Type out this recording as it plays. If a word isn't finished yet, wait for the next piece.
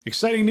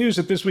Exciting news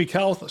at This Week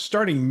Health.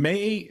 Starting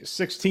May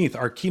 16th,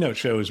 our keynote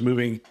show is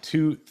moving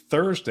to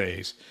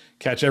Thursdays.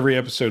 Catch every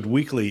episode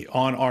weekly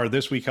on our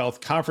This Week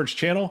Health conference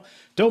channel.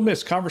 Don't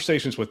miss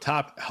conversations with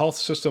top health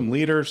system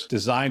leaders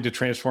designed to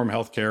transform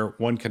healthcare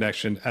one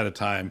connection at a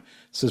time.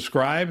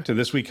 Subscribe to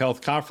This Week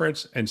Health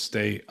conference and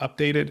stay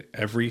updated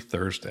every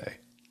Thursday.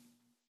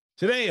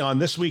 Today on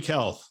This Week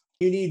Health.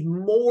 You need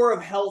more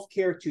of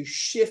healthcare to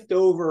shift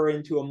over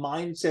into a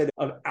mindset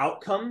of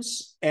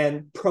outcomes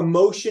and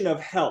promotion of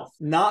health,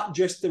 not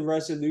just the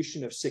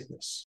resolution of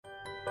sickness.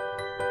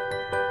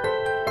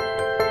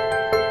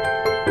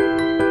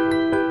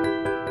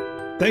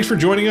 Thanks for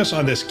joining us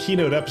on this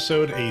keynote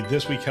episode, a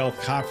This Week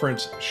Health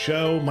conference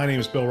show. My name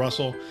is Bill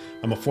Russell.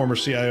 I'm a former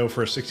CIO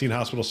for a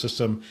 16-hospital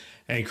system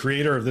and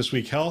creator of This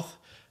Week Health,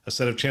 a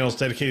set of channels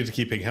dedicated to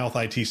keeping health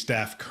IT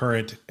staff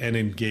current and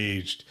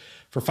engaged.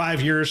 For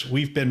 5 years,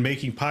 we've been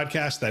making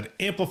podcasts that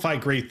amplify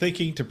great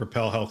thinking to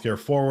propel healthcare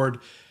forward.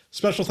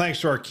 Special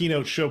thanks to our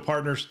keynote show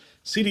partners,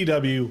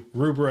 CDW,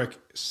 Rubrik,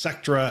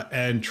 Sectra,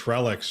 and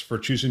Trellix for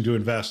choosing to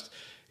invest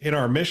in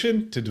our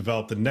mission to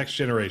develop the next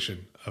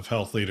generation of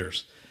health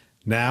leaders.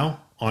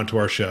 Now, on to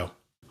our show.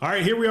 All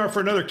right, here we are for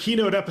another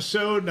keynote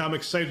episode. Now I'm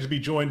excited to be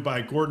joined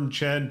by Gordon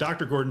Chen,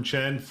 Dr. Gordon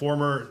Chen,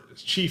 former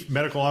Chief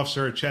Medical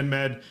Officer at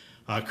ChenMed,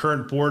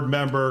 current board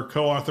member,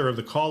 co-author of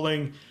The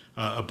Calling,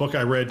 a book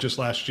I read just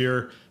last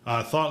year,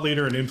 thought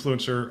leader and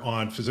influencer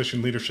on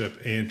physician leadership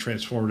and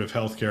transformative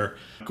healthcare.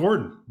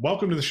 Gordon,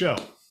 welcome to the show.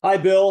 Hi,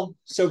 Bill.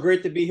 So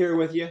great to be here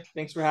with you.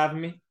 Thanks for having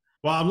me.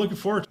 Well, I'm looking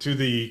forward to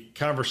the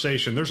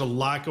conversation. There's a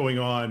lot going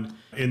on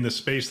in the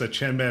space that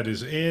ChenMed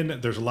is in.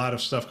 There's a lot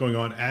of stuff going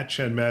on at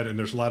ChenMed, and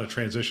there's a lot of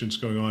transitions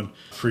going on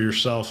for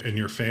yourself and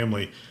your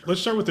family.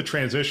 Let's start with the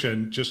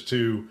transition, just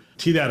to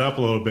tee that up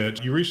a little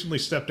bit. You recently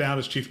stepped down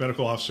as Chief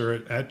Medical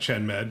Officer at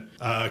ChenMed,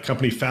 a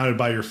company founded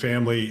by your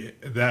family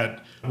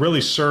that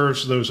really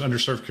serves those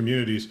underserved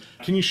communities.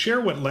 Can you share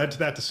what led to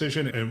that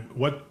decision and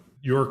what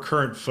your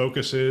current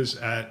focus is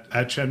at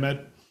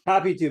ChenMed?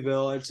 Happy to,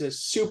 Bill. It's a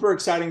super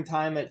exciting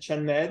time at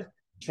ChenMed.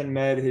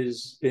 ChenMed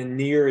has been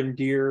near and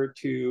dear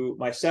to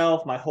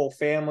myself, my whole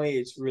family.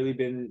 It's really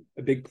been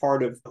a big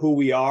part of who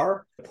we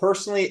are,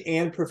 personally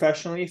and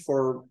professionally,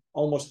 for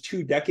almost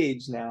 2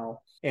 decades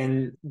now.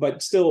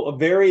 But still a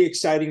very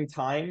exciting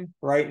time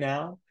right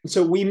now.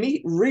 So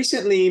we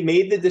recently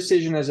made the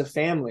decision as a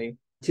family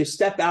to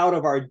step out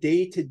of our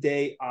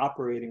day-to-day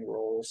operating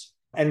roles.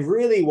 And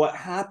really what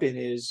happened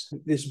is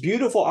this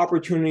beautiful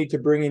opportunity to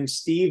bring in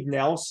Steve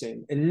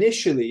Nelson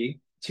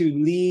initially to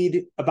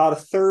lead about a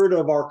third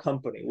of our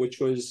company, which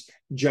was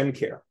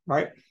GenCare,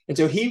 right? And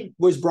so he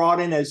was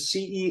brought in as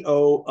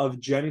CEO of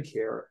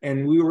GenCare.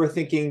 And we were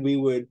thinking we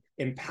would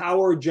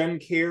empower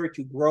GenCare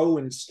to grow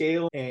and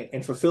scale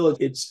and fulfill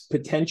its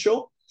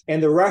potential.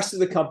 And the rest of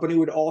the company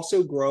would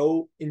also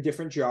grow in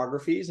different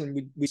geographies,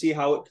 and we see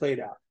how it played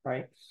out,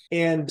 right?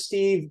 And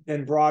Steve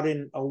then brought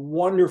in a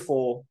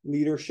wonderful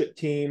leadership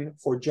team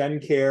for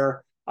GenCare.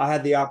 I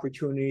had the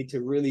opportunity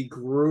to really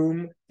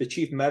groom the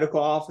Chief Medical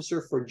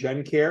Officer for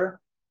GenCare,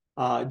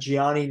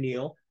 Gianni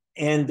Neal.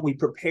 And we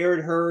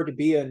prepared her to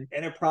be an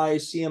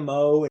enterprise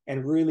CMO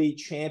and really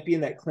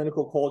champion that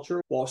clinical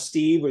culture while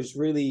Steve was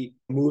really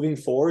moving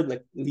forward,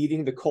 like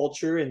leading the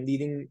culture and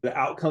leading the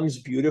outcomes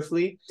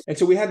beautifully. And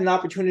so we had an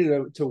opportunity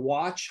to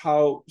watch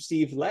how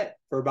Steve led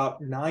for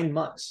about 9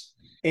 months.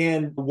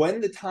 And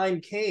when the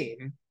time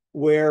came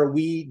where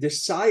we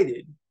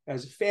decided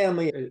as a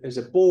family, as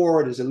a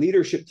board, as a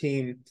leadership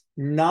team,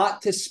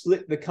 not to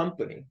split the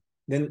company,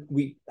 then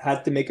we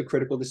had to make a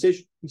critical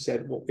decision. We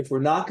said, well, if we're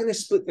not going to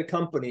split the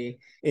company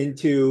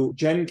into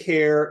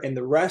GenCare and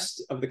the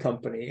rest of the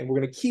company, and we're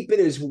going to keep it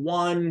as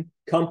one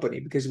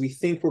company because we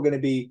think we're going to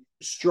be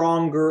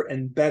stronger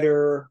and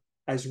better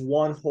as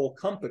one whole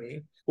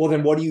company, well,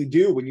 then what do you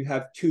do when you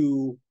have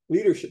 2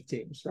 leadership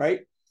teams,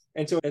 right?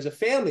 And so as a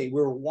family,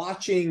 we were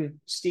watching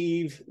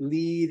Steve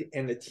lead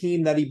and the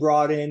team that he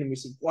brought in, and we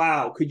said,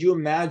 wow, could you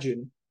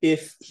imagine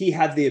if he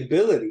had the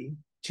ability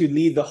to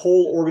lead the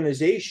whole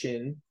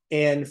organization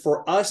and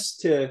for us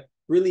to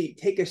really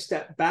take a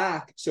step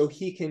back so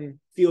he can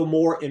feel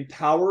more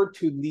empowered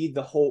to lead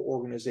the whole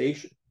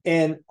organization.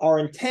 And our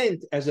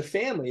intent as a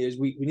family is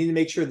we need to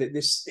make sure that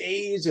this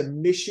stays a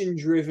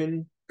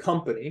mission-driven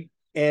company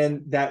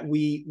and that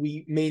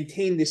we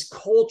maintain this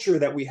culture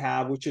that we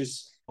have, which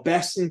is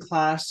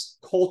best-in-class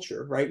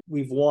culture, right?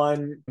 We've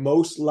won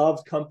most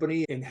loved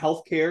company in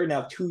healthcare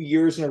now 2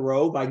 years in a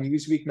row by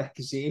Newsweek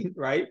magazine,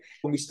 right?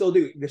 And we still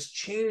do this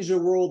change the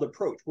world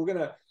approach. We're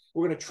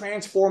gonna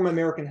transform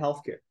American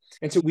healthcare.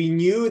 And so we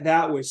knew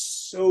that was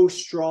so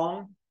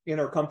strong in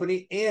our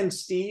company, and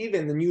Steve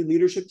and the new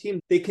leadership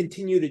team, they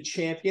continue to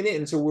champion it.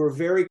 And so we're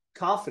very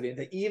confident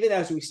that even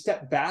as we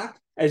step back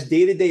as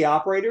day-to-day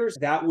operators,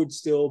 that would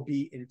still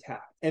be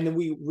intact. And then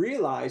we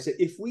realized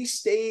that if we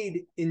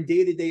stayed in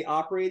day-to-day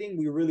operating,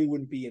 we really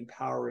wouldn't be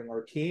empowering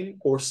our team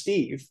or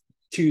Steve.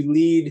 to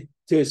lead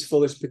to his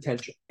fullest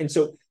potential. And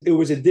so it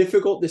was a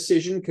difficult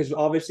decision because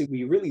obviously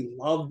we really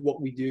loved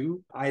what we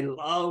do. I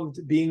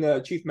loved being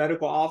a chief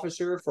medical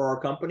officer for our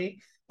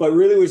company, but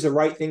really was the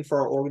right thing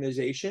for our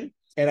organization.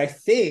 And I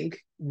think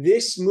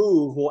this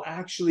move will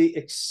actually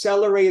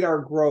accelerate our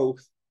growth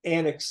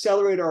and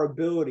accelerate our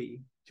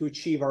ability to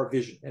achieve our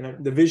vision.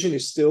 And the vision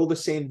is still the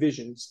same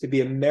vision. It's to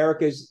be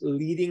America's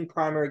leading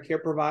primary care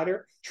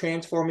provider,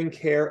 transforming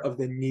care of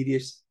the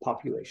neediest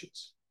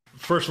populations.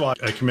 First of all,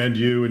 I commend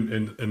you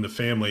and the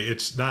family.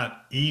 It's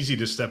not easy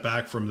to step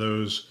back from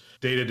those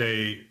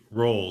day-to-day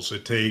roles.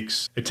 It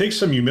takes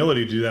some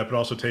humility to do that, but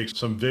also takes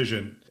some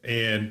vision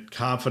and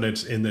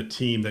confidence in the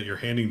team that you're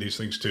handing these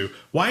things to.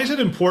 Why is it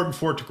important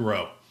for it to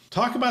grow?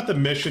 Talk about the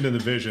mission and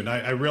the vision.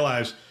 I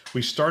realize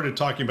we started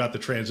talking about the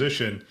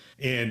transition,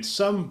 and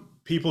some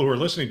people who are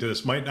listening to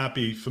this might not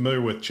be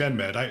familiar with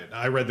ChenMed.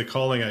 I read The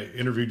Calling, I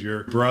interviewed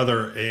your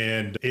brother,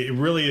 and it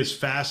really is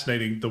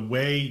fascinating the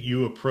way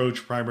you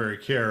approach primary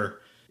care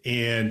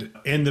and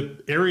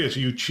the areas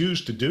you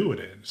choose to do it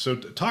in. So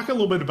talk a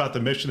little bit about the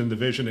mission and the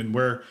vision and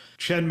where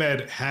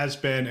ChenMed has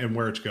been and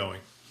where it's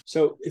going.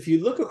 So if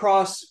you look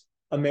across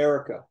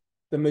America,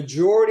 the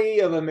majority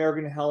of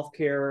American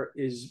healthcare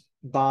is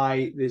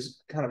by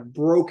this kind of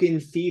broken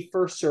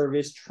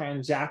fee-for-service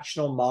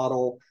transactional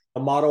model, a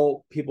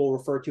model people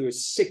refer to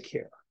as sick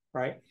care,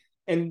 right?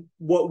 And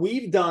what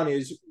we've done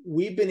is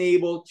we've been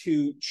able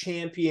to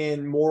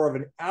champion more of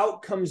an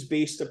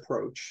outcomes-based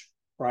approach,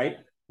 right,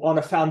 on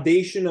a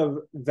foundation of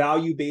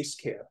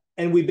value-based care.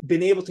 And we've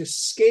been able to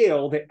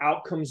scale the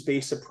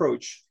outcomes-based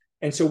approach.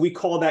 And so we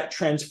call that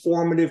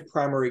transformative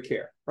primary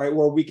care, right,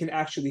 where we can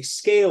actually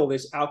scale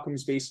this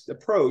outcomes-based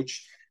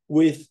approach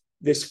with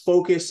this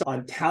focus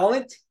on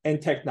talent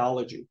and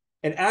technology.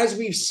 And as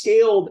we've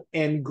scaled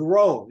and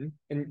grown,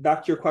 and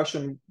back to your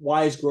question,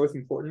 why is growth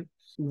important?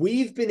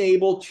 We've been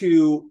able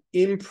to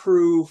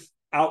improve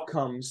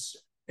outcomes.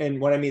 And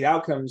when I mean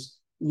outcomes,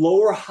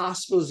 lower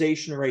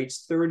hospitalization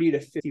rates 30 to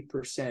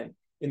 50%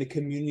 in the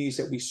communities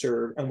that we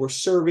serve. And we're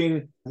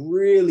serving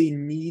really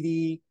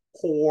needy,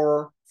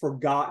 poor,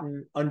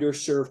 forgotten,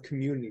 underserved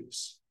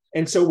communities.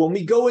 And so when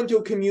we go into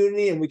a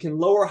community and we can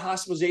lower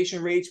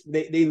hospitalization rates,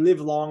 they live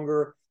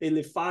longer, they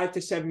live 5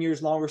 to 7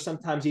 years longer,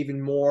 sometimes even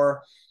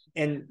more.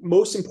 And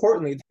most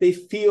importantly, they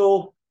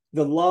feel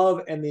the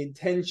love and the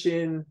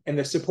intention and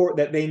the support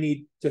that they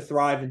need to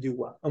thrive and do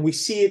well. And we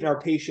see it in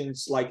our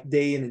patients like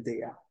day in and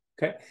day out.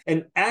 Okay.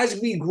 And as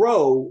we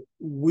grow,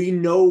 we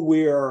know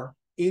we're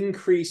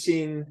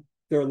increasing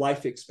their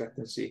life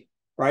expectancy,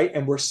 right?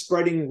 And we're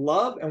spreading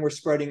love and we're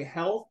spreading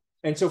health.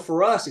 And so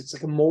for us, it's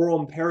like a moral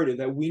imperative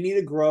that we need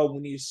to grow. We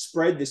need to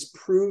spread this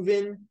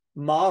proven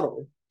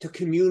model to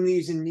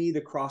communities in need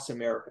across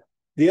America.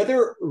 The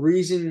other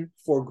reason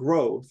for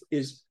growth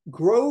is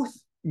growth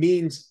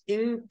means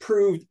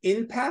improved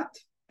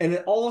impact, and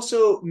it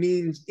also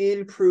means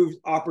improved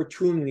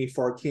opportunity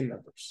for our team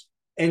members.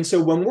 And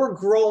so when we're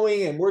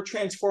growing and we're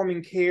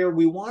transforming care,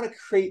 we want to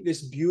create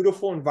this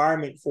beautiful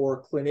environment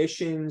for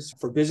clinicians,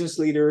 for business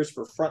leaders,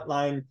 for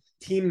frontline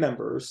team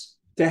members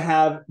to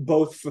have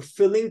both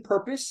fulfilling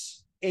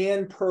purpose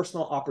and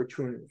personal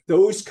opportunity.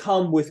 Those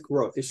come with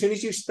growth. As soon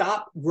as you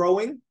stop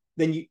growing,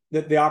 then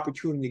the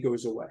opportunity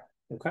goes away.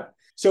 Okay.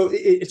 So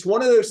it's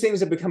one of those things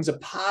that becomes a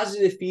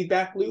positive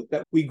feedback loop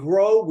that we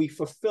grow, we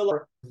fulfill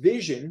our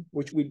vision,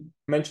 which we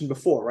mentioned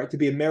before, right? To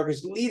be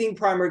America's leading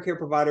primary care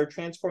provider,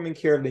 transforming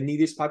care of the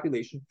neediest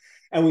population.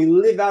 And we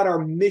live out our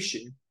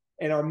mission.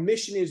 And our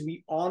mission is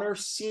we honor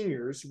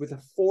seniors with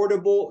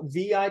affordable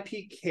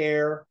VIP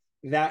care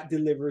that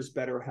delivers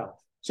better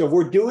health. So if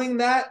we're doing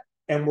that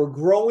and we're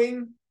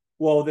growing,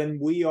 well, then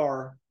we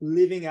are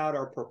living out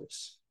our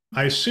purpose.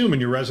 I assume in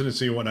your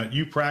residency and whatnot,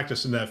 you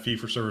practice in that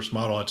fee-for-service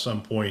model at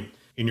some point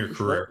in your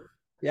career.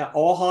 Yeah,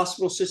 all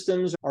hospital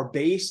systems are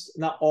based,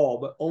 not all,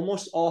 but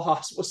almost all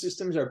hospital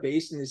systems are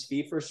based in this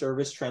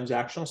fee-for-service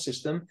transactional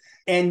system.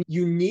 And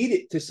you need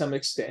it to some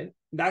extent.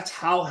 That's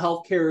how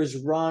healthcare is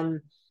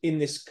run in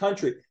this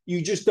country.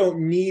 You just don't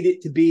need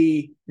it to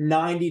be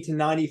 90 to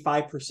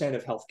 95%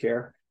 of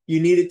healthcare. You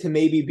need it to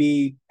maybe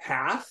be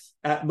half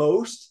at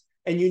most.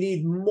 And you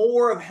need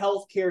more of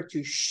healthcare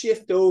to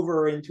shift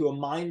over into a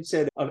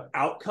mindset of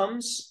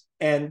outcomes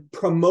and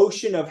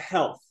promotion of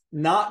health,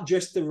 not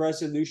just the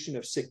resolution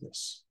of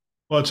sickness.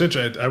 Well, it's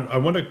interesting. I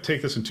want to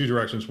take this in two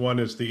directions. One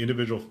is the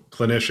individual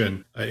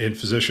clinician and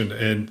physician,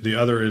 and the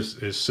other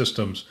is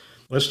systems.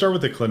 Let's start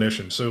with the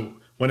clinician. So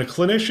when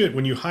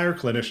you hire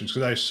clinicians,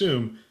 because I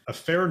assume a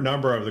fair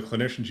number of the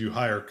clinicians you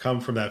hire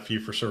come from that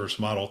fee-for-service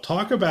model,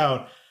 talk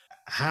about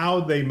how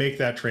they make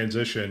that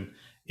transition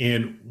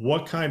and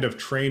what kind of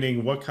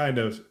training, what kind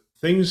of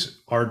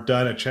things are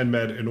done at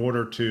ChenMed in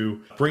order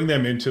to bring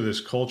them into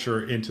this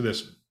culture, into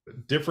this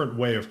different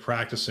way of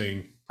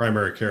practicing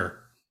primary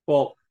care.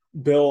 Well,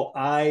 Bill,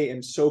 I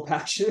am so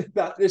passionate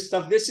about this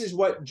stuff. This is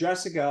what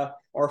Jessica,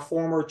 our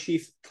former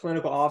chief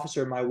clinical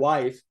officer, my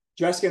wife,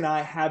 Jessica and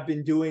I have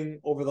been doing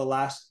over the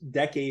last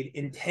decade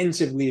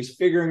intensively is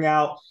figuring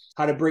out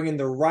how to bring in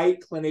the right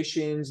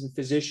clinicians and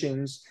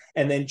physicians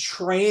and then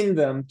train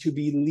them to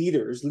be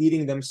leaders,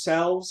 leading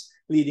themselves,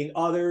 leading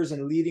others,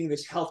 and leading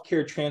this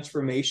healthcare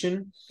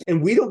transformation.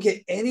 And we don't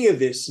get any of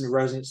this in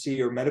residency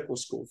or medical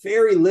school,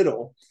 very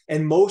little.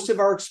 And most of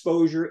our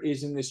exposure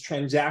is in this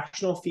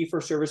transactional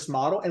fee-for-service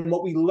model. And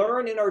what we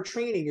learn in our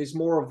training is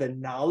more of the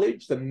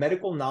knowledge, the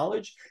medical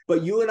knowledge.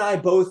 But you and I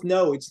both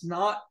know it's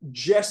not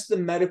just the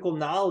medical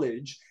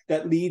knowledge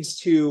that leads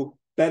to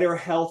better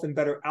health and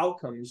better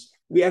outcomes.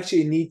 We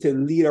actually need to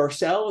lead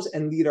ourselves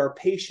and lead our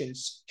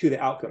patients to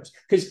the outcomes.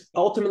 Because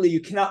ultimately, you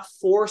cannot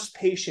force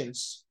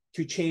patients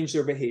to change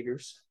their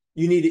behaviors.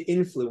 You need to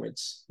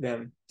influence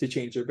them to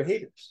change their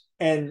behaviors.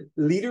 And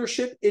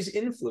leadership is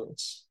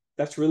influence.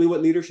 That's really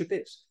what leadership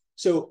is.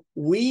 So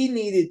we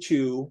needed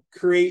to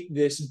create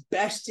this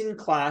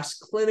best-in-class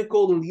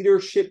clinical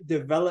leadership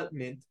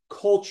development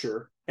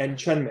culture at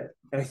ChenMed.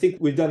 And I think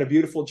we've done a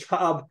beautiful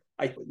job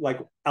like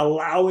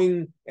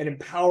allowing and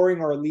empowering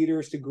our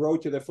leaders to grow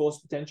to their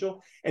fullest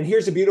potential. And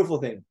here's the beautiful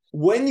thing.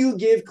 When you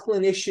give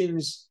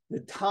clinicians the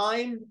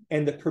time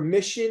and the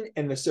permission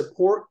and the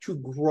support to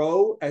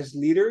grow as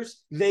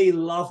leaders, they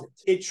love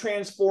it. It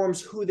transforms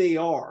who they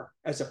are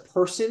as a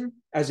person,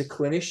 as a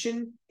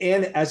clinician,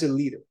 and as a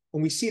leader.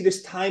 And we see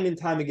this time and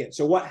time again.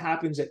 So what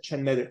happens at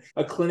ChenMed?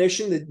 A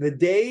clinician, the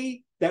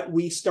day that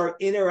we start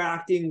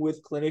interacting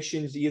with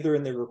clinicians, either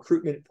in the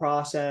recruitment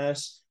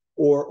process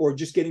or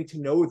just getting to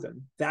know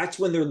them, that's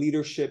when their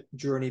leadership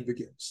journey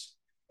begins.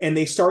 And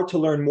they start to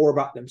learn more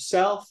about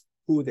themselves,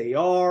 who they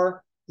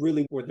are,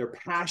 really what they're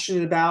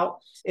passionate about.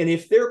 And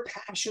if they're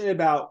passionate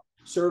about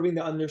serving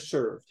the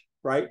underserved,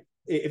 right?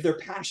 If they're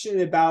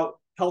passionate about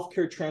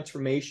healthcare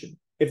transformation,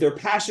 if they're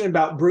passionate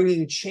about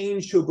bringing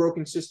change to a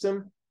broken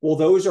system, well,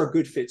 those are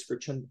good fits for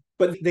Chen.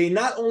 But they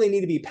not only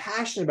need to be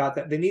passionate about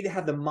that, they need to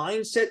have the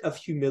mindset of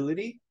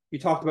humility. You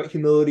talked about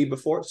humility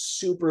before, it's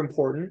super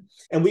important.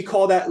 And we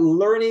call that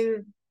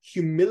learning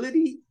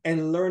humility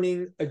and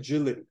learning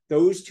agility.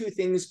 Those two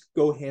things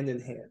go hand in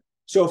hand.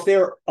 So if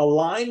they're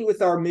aligned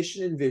with our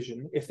mission and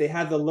vision, if they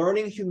have the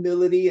learning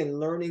humility and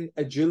learning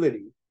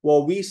agility,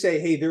 well, we say,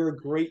 hey, they're a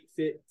great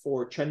fit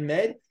for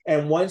ChenMed.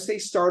 And once they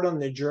start on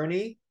the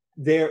journey,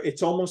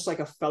 it's almost like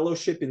a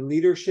fellowship in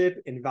leadership,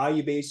 in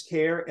value-based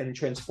care, and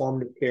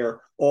transformative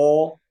care,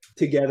 all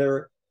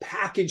together,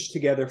 packaged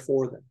together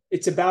for them.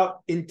 It's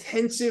about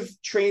intensive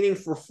training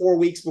for 4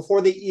 weeks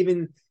before they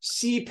even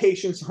see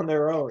patients on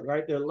their own,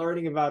 right? They're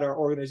learning about our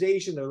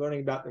organization, they're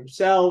learning about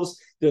themselves,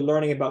 they're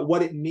learning about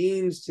what it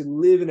means to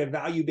live in a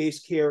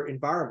value-based care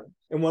environment.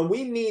 And when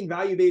we mean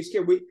value-based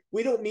care,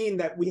 we don't mean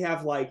that we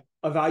have like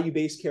a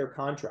value-based care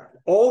contract.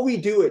 All we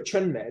do at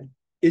ChenMed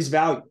is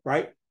value,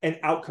 right? And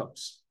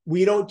outcomes.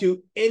 We don't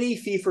do any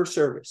fee for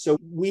service. So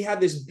we have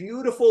this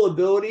beautiful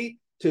ability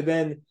to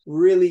then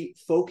really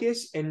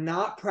focus and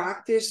not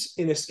practice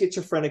in a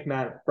schizophrenic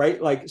manner,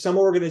 right? Like some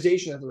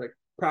organizations have like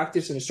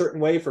practice in a certain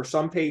way for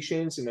some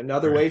patients and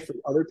another way for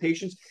other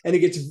patients. And it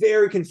gets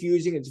very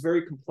confusing. It's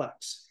very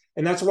complex.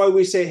 And that's why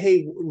we say,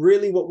 hey,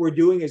 really what we're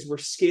doing is we're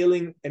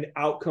scaling an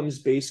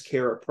outcomes-based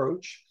care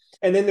approach.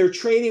 And then their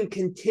training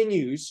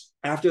continues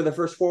after the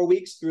first 4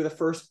 weeks through the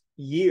first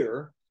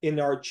year in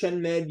our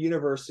ChenMed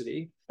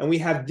University. And we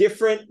have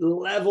different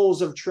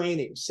levels of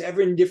training,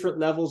 7 different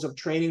levels of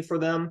training for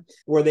them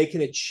where they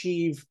can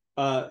achieve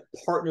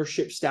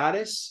partnership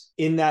status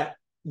in that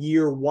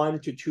year 1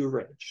 to 2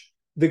 range.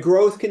 The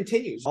growth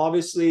continues.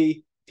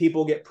 Obviously,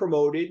 people get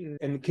promoted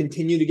and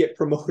continue to get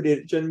promoted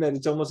at ChenMed.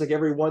 It's almost like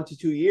every 1 to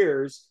 2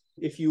 years.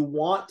 If you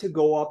want to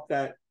go up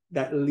that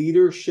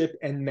leadership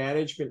and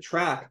management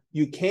track,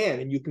 you can,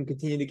 and you can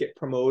continue to get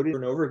promoted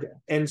over and over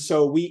again. And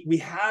so we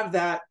have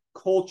that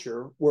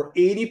culture where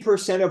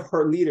 80% of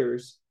our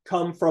leaders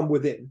come from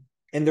within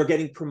and they're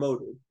getting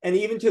promoted. And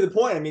even to the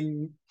point, I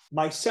mean,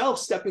 myself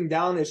stepping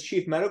down as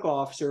chief medical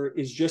officer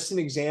is just an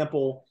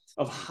example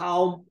of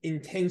how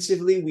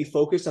intensively we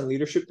focus on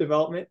leadership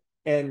development.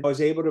 And I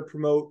was able to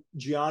promote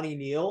Gianni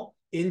Neal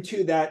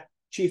into that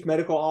chief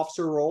medical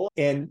officer role.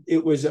 And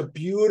it was a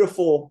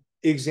beautiful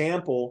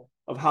example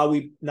of how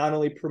we not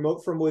only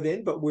promote from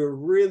within, but we're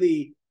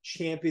really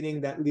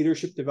championing that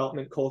leadership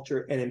development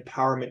culture and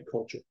empowerment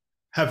culture.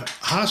 Have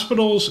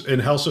hospitals and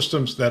health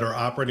systems that are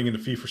operating in the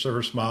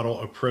fee-for-service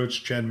model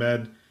approached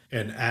ChenMed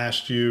and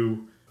asked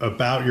you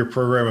about your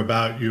program,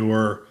 about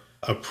your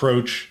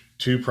approach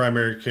to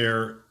primary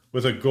care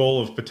with a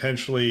goal of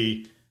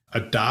potentially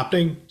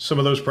adopting some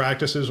of those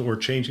practices or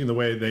changing the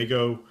way they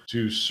go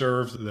to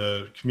serve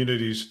the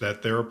communities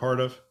that they're a part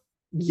of?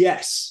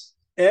 Yes.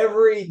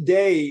 Every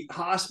day,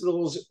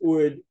 hospitals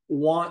would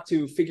want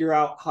to figure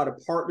out how to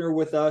partner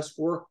with us,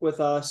 work with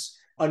us,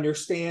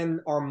 understand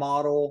our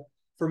model,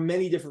 for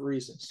many different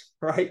reasons,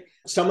 right?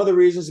 Some of the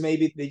reasons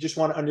maybe they just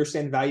want to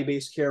understand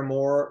value-based care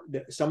more.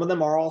 Some of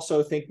them are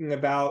also thinking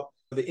about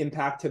the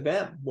impact to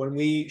them when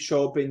we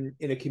show up in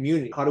a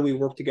community. How do we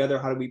work together?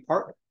 How do we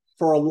partner?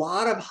 For a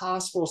lot of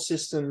hospital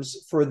systems,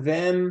 for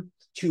them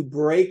to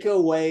break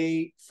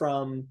away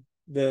from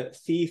the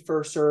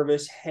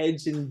fee-for-service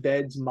heads and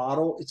beds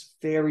model, it's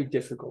very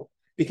difficult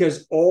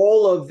because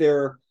all of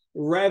their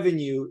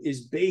revenue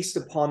is based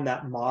upon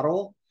that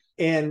model.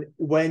 And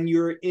when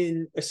you're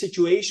in a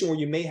situation where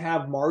you may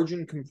have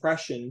margin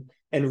compression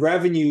and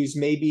revenues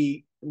may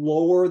be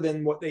lower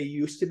than what they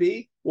used to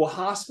be, well,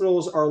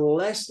 hospitals are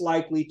less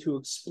likely to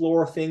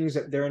explore things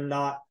that they're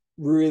not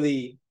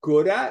really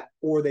good at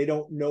or they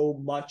don't know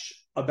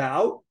much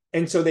about.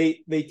 And so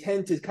they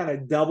tend to kind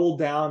of double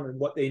down on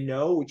what they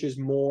know, which is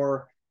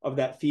more of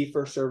that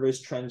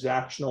fee-for-service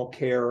transactional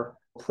care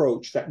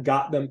approach that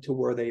got them to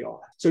where they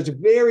are. So it's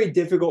very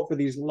difficult for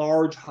these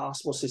large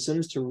hospital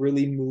systems to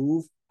really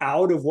move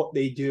out of what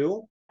they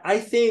do. I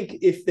think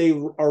if they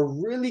are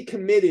really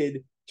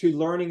committed to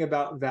learning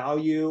about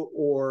value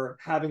or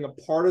having a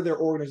part of their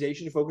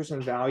organization focus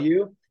on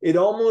value, it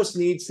almost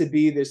needs to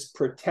be this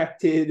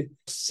protected,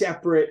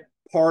 separate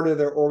part of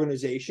their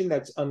organization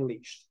that's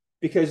unleashed.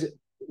 Because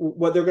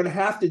what they're going to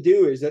have to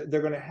do is that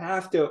they're going to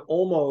have to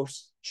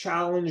almost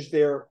challenge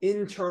their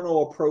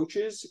internal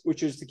approaches,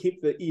 which is to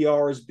keep the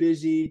ERs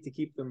busy, to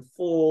keep them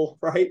full,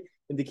 right?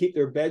 And to keep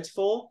their beds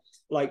full.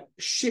 Like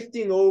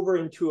shifting over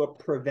into a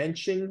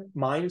prevention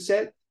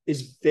mindset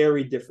is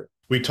very different.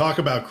 We talk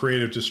about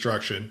creative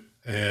destruction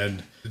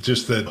and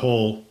just that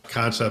whole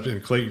concept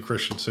in Clayton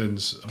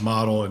Christensen's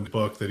model and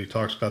book that he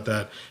talks about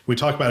that. We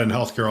talk about it in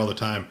healthcare all the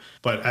time,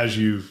 but as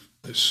you've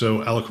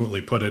so eloquently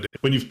put it,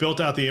 when you've built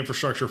out the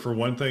infrastructure for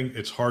one thing,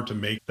 it's hard to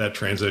make that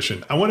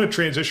transition. I want to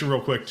transition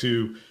real quick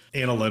to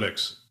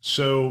analytics.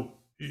 So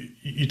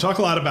you talk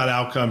a lot about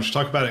outcomes, you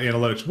talk about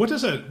analytics. What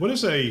is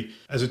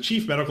as a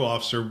chief medical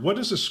officer, what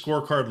does a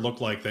scorecard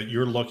look like that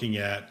you're looking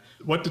at?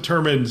 What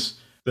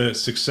determines the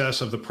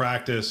success of the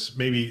practice,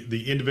 maybe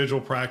the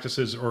individual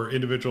practices or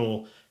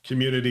individual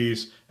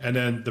communities, and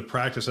then the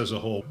practice as a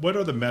whole? What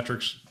are the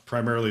metrics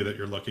primarily that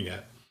you're looking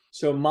at?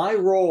 So my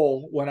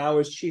role when I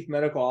was chief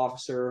medical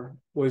officer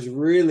was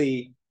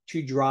really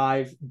to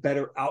drive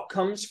better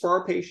outcomes for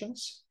our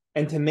patients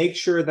and to make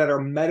sure that our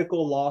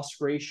medical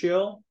loss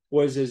ratio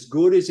was as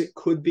good as it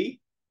could be.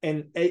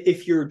 And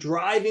if you're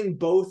driving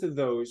both of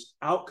those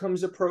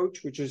outcomes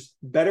approach, which is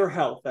better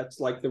health, that's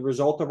like the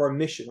result of our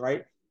mission,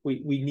 right?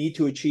 We need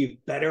to achieve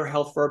better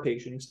health for our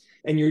patients.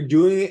 And you're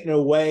doing it in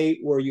a way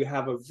where you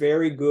have a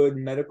very good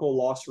medical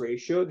loss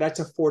ratio. That's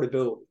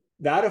affordability.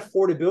 That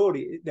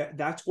affordability,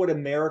 that's what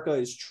America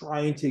is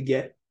trying to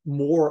get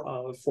more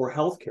of for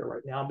healthcare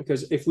right now,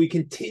 because if we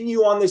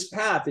continue on this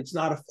path, it's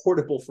not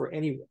affordable for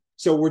anyone.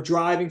 So we're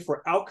driving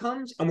for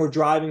outcomes and we're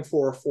driving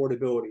for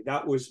affordability.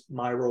 That was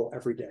my role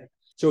every day.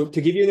 So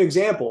to give you an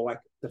example, like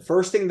the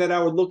first thing that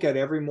I would look at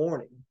every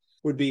morning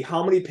would be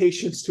how many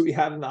patients do we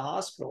have in the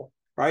hospital,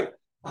 right?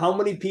 How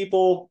many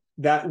people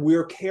that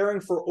we're caring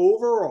for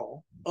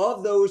overall.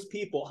 Of those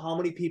people, how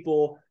many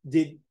people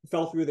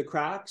fell through the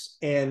cracks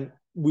and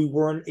we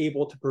weren't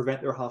able to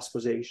prevent their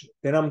hospitalization?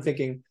 Then I'm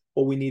thinking,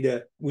 well, we need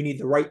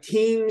the right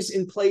teams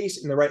in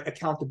place and the right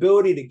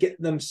accountability to get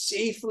them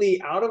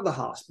safely out of the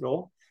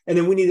hospital. And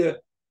then we need to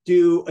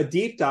do a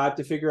deep dive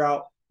to figure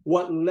out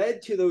what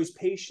led to those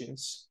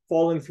patients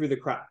falling through the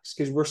cracks.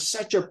 Because we're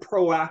such a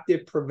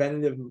proactive,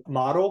 preventative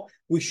model,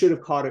 we should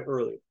have caught it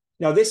earlier.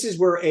 Now, this is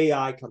where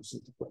AI comes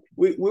into play.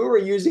 We were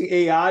using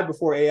AI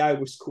before AI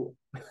was cool.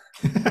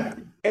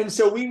 And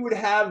so we would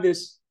have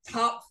this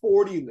top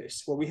 40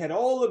 list where we had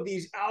all of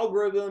these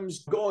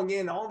algorithms going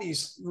in, all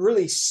these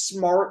really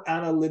smart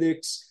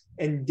analytics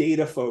and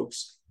data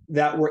folks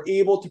that were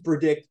able to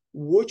predict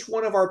which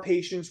one of our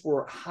patients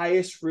were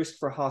highest risk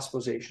for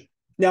hospitalization.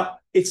 Now,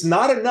 it's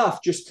not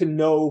enough just to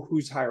know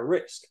who's higher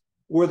risk.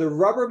 Where the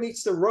rubber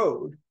meets the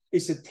road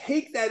is to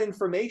take that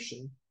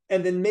information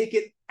and then make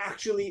it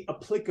actually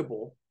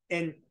applicable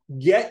and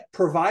get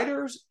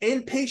providers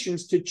and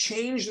patients to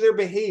change their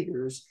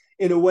behaviors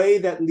in a way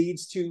that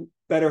leads to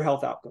better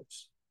health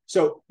outcomes.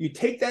 So you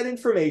take that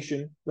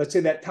information, let's say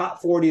that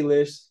top 40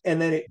 list,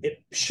 and then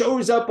it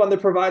shows up on the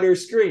provider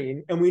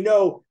screen, and we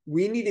know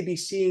we need to be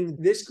seeing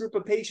this group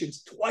of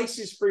patients twice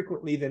as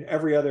frequently than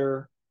every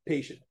other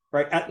patient,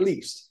 right? At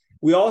least.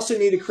 We also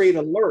need to create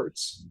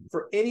alerts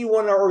for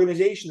anyone in our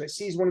organization that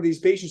sees one of these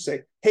patients,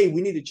 say, hey,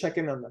 we need to check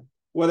in on them.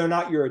 Whether or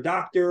not you're a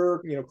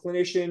doctor,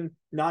 clinician,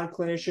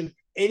 non-clinician,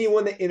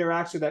 anyone that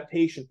interacts with that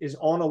patient is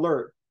on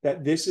alert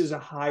that this is a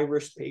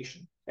high-risk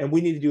patient. And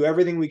we need to do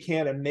everything we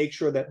can and make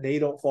sure that they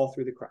don't fall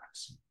through the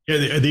cracks.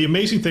 Yeah, the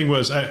amazing thing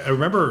was, I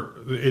remember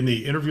in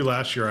the interview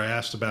last year, I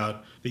asked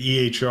about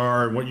the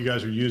EHR and what you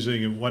guys are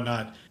using and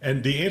whatnot.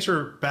 And the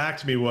answer back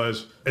to me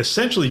was,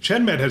 essentially,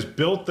 ChenMed has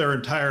built their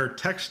entire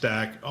tech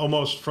stack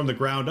almost from the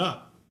ground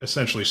up,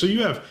 essentially. So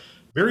you have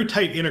very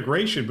tight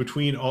integration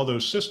between all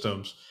those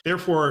systems.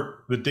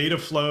 Therefore, the data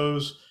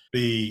flows,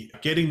 the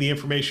getting the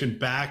information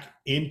back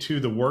into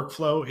the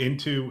workflow,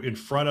 in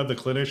front of the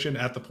clinician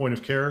at the point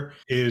of care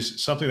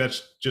is something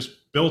that's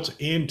just built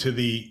into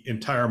the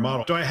entire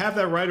model. Do I have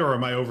that right, or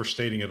am I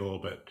overstating it a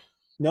little bit?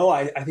 No,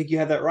 I think you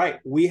have that right.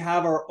 We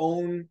have our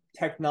own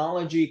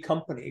technology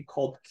company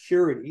called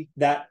Curity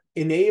that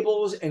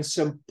enables and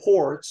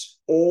supports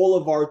all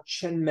of our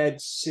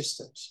ChenMed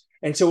systems.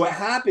 And so what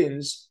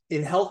happens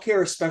in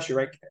healthcare, especially,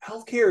 right?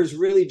 Healthcare is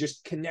really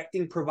just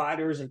connecting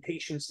providers and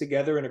patients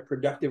together in a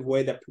productive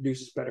way that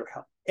produces better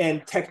health.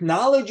 And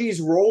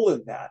technology's role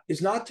in that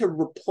is not to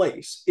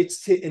replace,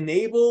 it's to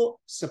enable,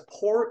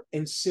 support,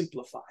 and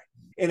simplify.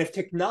 And if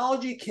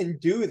technology can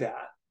do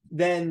that,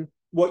 then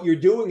what you're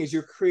doing is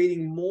you're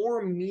creating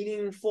more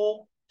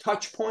meaningful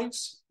touch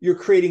points. You're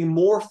creating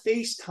more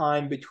face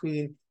time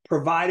between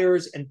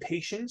providers and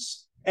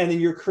patients. And then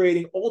you're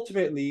creating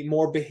ultimately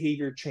more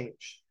behavior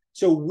change.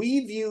 So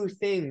we view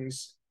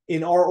things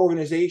in our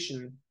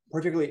organization,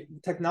 particularly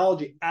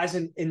technology, as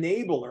an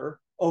enabler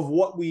of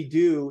what we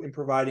do in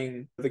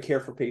providing the care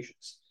for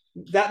patients.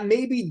 That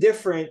may be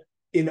different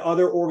in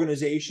other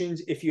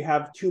organizations if you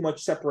have too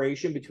much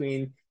separation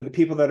between the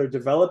people that are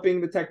developing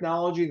the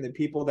technology and the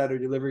people that are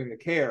delivering the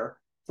care.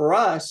 For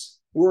us,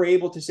 we're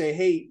able to say,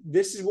 hey,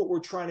 this is what we're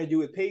trying to do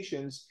with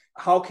patients.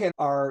 How can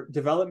our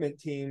development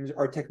teams,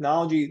 our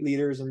technology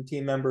leaders and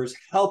team members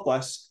help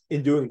us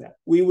in doing that?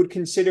 We would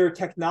consider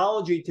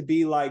technology to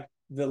be like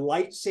the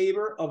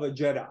lightsaber of a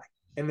Jedi.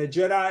 And the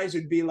Jedis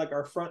would be like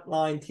our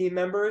frontline team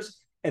members.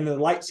 And the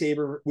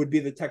lightsaber would be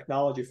the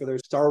technology for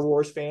those Star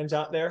Wars fans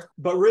out there.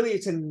 But really,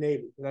 it's an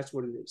enabler. That's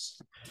what it is.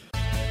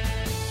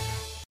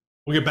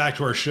 We'll get back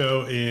to our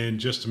show in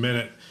just a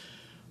minute.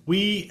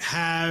 We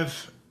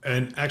have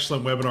an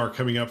excellent webinar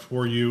coming up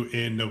for you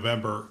in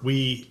November.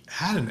 We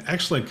had an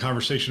excellent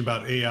conversation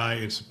about AI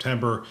in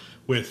September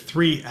with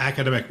 3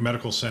 academic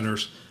medical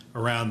centers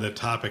around the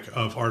topic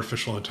of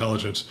artificial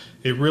intelligence.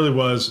 It really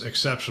was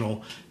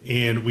exceptional,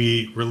 and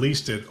we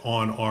released it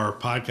on our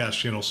podcast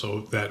channel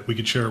so that we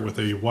could share it with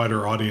a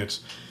wider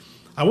audience.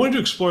 I wanted to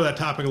explore that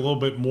topic a little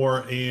bit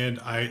more, and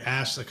I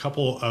asked a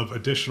couple of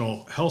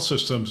additional health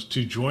systems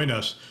to join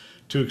us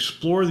to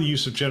explore the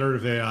use of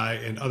generative AI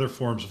and other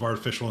forms of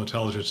artificial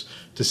intelligence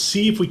to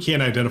see if we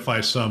can identify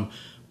some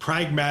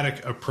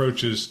pragmatic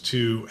approaches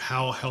to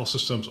how health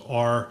systems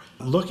are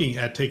looking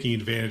at taking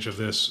advantage of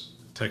this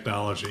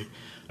technology.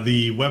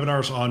 The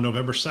webinar is on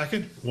November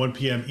 2nd, 1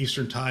 p.m.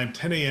 Eastern Time,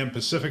 10 a.m.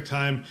 Pacific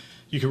Time.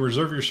 You can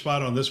reserve your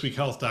spot on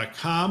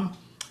thisweekhealth.com.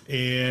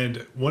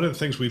 And one of the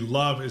things we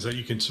love is that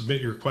you can submit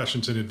your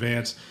questions in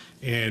advance,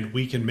 and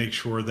we can make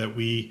sure that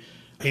we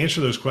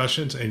answer those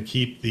questions and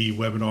keep the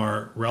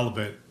webinar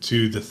relevant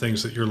to the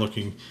things that you're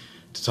looking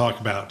to talk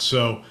about.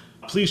 So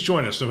please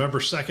join us November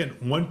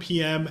 2nd, 1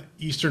 p.m.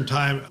 Eastern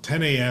Time,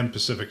 10 a.m.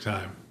 Pacific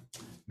Time.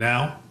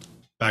 Now,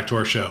 back to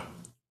our show.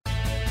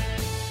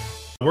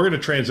 We're going to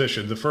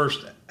transition. The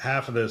first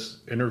half of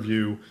this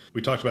interview,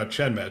 we talked about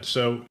Chen.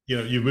 So,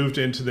 you moved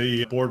into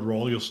the board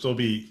role. You'll still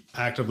be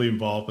actively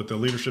involved, but the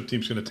leadership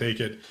team's going to take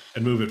it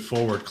and move it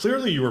forward.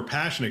 Clearly, you were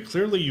passionate.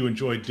 Clearly, you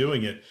enjoyed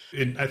doing it.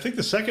 And I think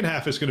the second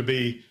half is going to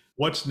be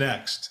what's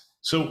next.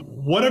 So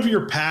what of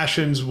your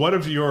passions, what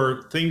of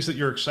your things that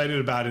you're excited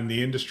about in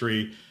the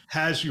industry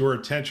has your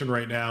attention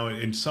right now,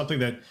 and something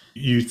that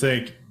you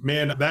think,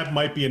 man, that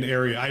might be an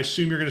area? I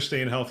assume you're going to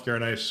stay in healthcare,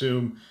 and I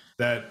assume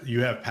that you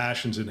have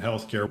passions in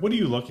healthcare. What are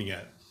you looking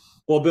at?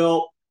 Well,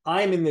 Bill,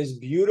 I'm in this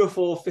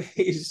beautiful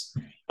phase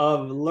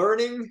of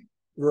learning,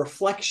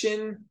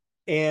 reflection,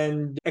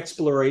 and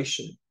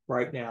exploration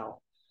right now.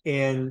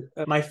 And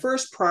my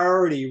first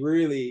priority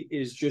really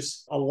is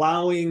just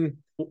allowing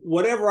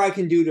whatever I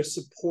can do to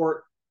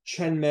support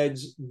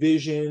ChenMed's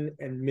vision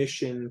and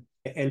mission,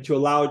 and to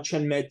allow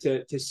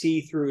ChenMed to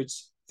see through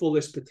its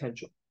fullest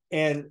potential.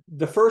 And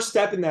the first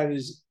step in that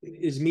is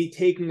me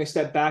taking a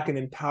step back and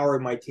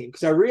empowering my team,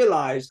 because I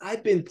realized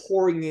I've been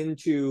pouring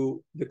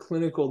into the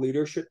clinical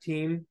leadership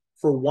team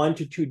for 1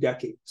 to 2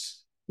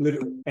 decades,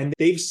 literally. And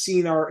they've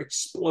seen our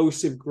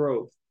explosive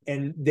growth,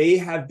 and they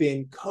have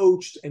been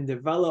coached and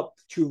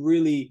developed to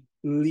really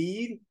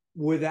lead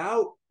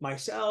without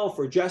myself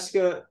or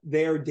Jessica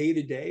there day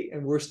to day.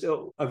 And we're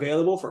still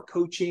available for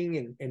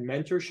coaching and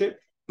mentorship,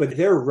 but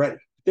they're ready.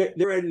 They're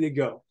ready to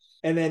go.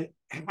 And then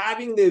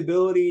having the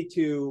ability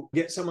to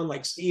get someone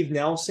like Steve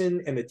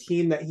Nelson and the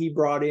team that he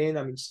brought in.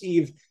 I mean,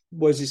 Steve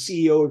was the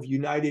CEO of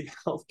United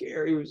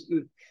Healthcare.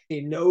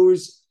 He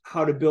knows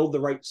how to build the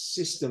right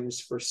systems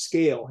for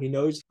scale. He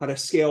knows how to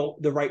scale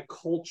the right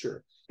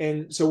culture.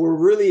 And so we're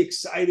really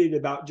excited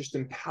about just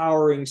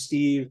empowering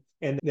Steve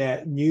and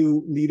that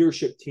new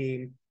leadership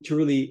team to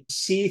really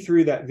see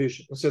through that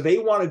vision. So they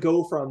want to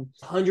go from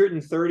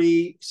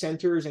 130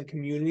 centers and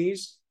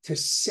communities to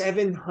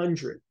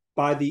 700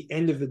 by the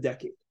end of the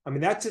decade. I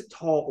mean, that's a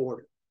tall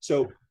order.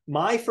 So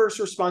my first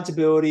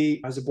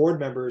responsibility as a board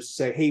member is to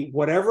say, hey,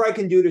 whatever I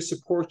can do to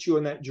support you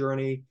on that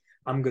journey,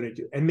 I'm going to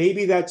do. And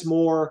maybe that's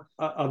more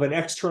of an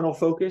external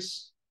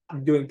focus.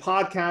 I'm doing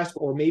podcasts,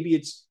 or maybe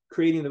it's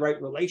creating the right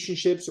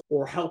relationships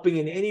or helping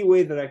in any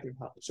way that I can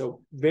help.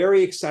 So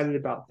very excited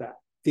about that.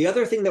 The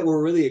other thing that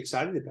we're really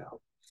excited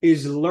about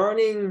is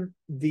learning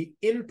the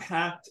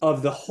impact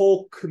of the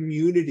whole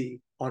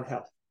community on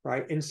health.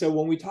 Right. And so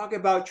when we talk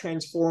about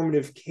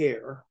transformative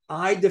care,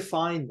 I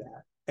define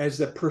that as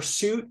the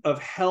pursuit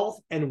of health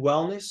and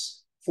wellness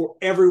for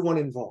everyone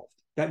involved.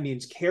 That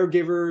means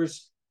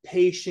caregivers,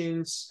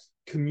 patients,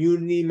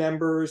 community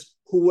members,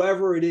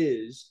 whoever it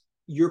is.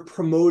 you're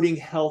promoting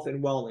health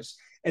and wellness.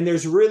 And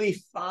there's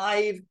really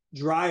 5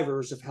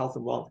 drivers of health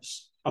and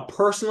wellness: a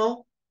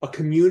personal, a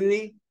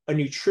community, a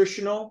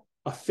nutritional,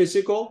 a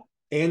physical,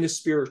 and a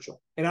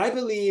spiritual. And I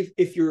believe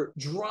if you're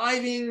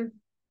driving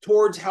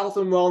towards health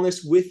and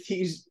wellness with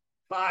these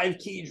 5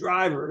 key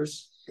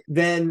drivers,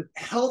 then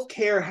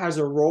healthcare has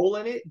a role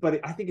in it, but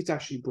I think it's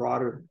actually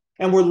broader.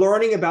 And we're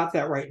learning about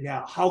that right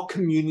now, how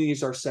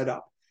communities are set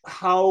up,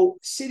 how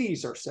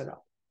cities are set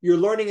up. You're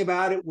learning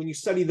about it when you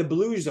study the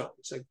blue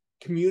zones, like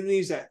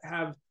communities that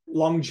have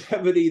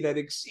longevity that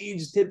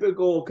exceeds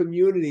typical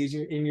communities.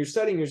 And you're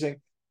studying, you're saying,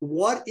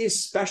 what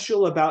is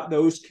special about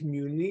those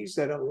communities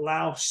that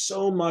allow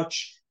so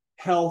much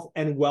health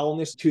and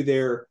wellness to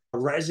their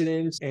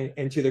residents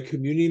and to their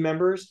community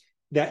members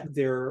that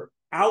they're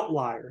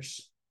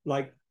outliers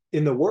like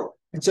in the world?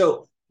 And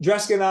so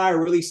Jessica and I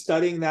are really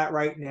studying that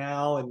right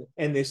now,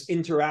 and this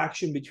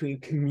interaction between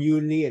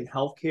community and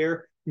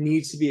healthcare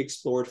needs to be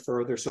explored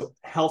further. So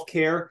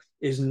healthcare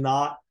is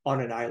not on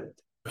an island.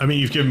 I mean,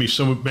 you've given me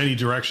so many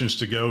directions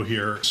to go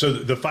here. So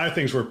the 5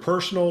 things were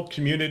personal,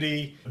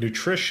 community,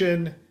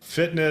 nutrition,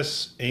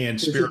 fitness, and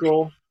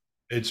spiritual.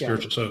 It's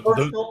spiritual. So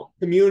personal,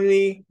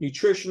 community,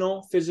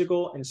 nutritional,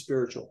 physical, and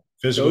spiritual.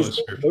 Those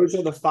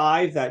are the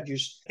 5 that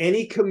just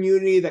any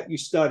community that you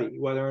study,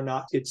 whether or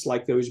not it's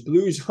like those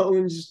blue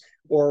zones,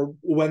 or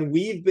when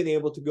we've been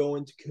able to go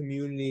into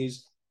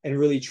communities and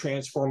really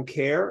transform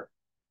care,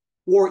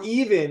 or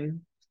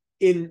even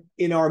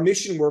in our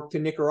mission work to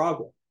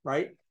Nicaragua,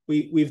 right?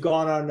 We've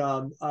gone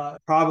on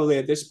probably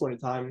at this point in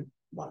time,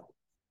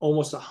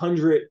 almost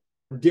 100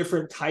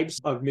 different types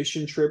of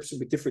mission trips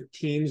with different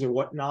teams or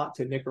whatnot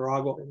to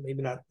Nicaragua, and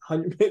maybe not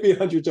 100, maybe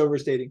 100's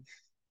overstating,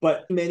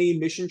 but many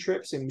mission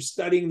trips, and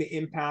studying the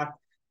impact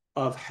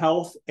of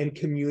health and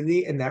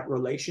community and that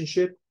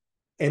relationship.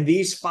 And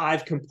these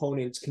 5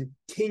 components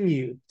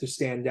continue to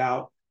stand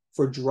out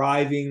for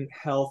driving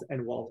health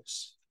and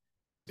wellness.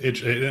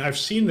 I've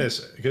seen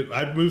this.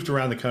 I've moved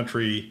around the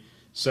country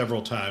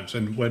several times,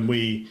 and when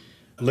we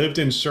lived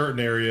in certain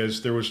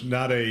areas, there was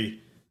not a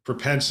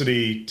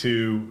propensity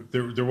to,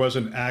 there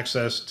wasn't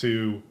access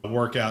to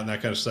workout and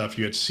that kind of stuff.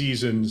 You had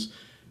seasons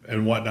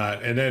and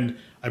whatnot. And then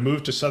I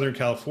moved to Southern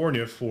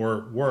California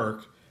for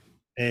work,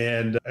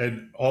 and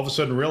all of a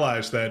sudden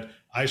realized that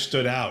I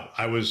stood out.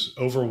 I was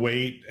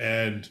overweight,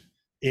 and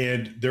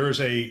there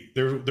was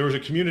a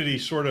community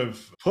sort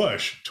of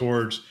push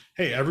towards,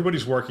 hey,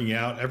 everybody's working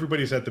out,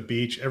 everybody's at the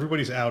beach,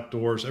 everybody's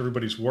outdoors,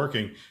 everybody's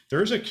working.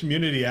 There's a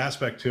community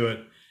aspect to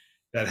it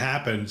that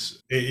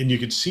happens, and you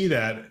could see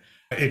that.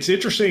 It's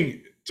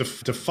interesting to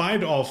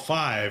find all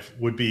 5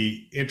 would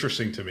be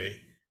interesting to me.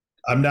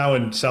 I'm now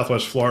in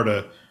Southwest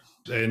Florida,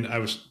 and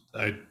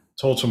I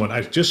told someone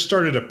I just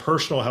started a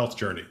personal health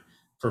journey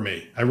for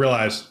me. I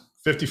realized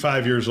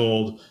 55 years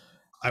old,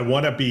 I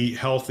want to be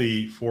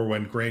healthy for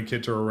when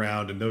grandkids are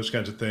around and those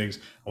kinds of things.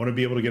 I want to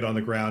be able to get on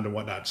the ground and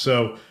whatnot.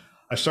 So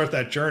I start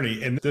that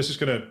journey, and this is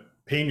going to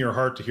pain your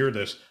heart to hear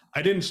this.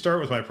 I didn't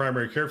start with my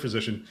primary care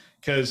physician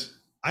because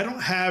I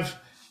don't have,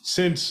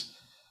 since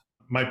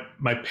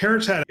my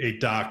parents had a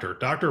doctor,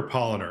 Dr.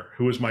 Polliner,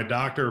 who was my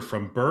doctor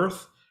from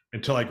birth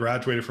until I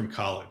graduated from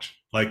college.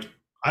 Like,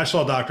 I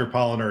saw Dr.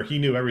 Polliner, he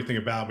knew everything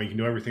about me, he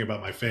knew everything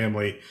about my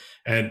family,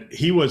 and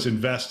he was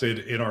invested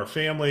in our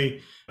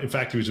family. In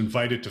fact, he was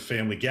invited to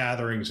family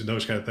gatherings and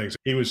those kind of things.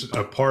 He was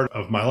a part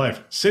of my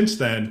life. Since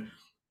then,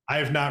 I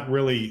have not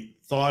really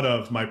thought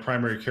of my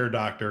primary care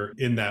doctor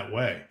in that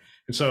way.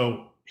 And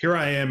so here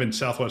I am in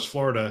Southwest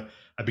Florida.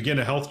 I begin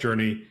a health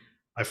journey.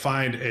 I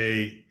find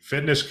a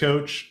fitness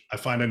coach. I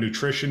find a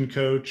nutrition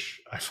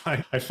coach.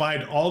 I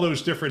find all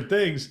those different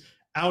things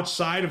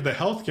outside of the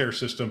healthcare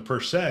system per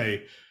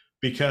se,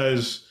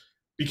 because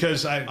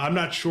I'm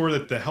not sure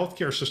that the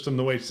healthcare system,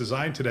 the way it's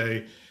designed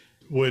today,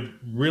 would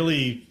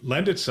really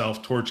lend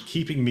itself towards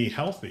keeping me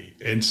healthy.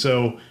 And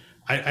so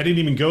I didn't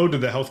even go to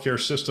the healthcare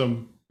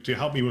system to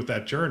help me with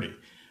that journey.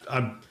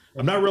 I'm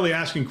not really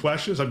asking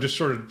questions. I'm just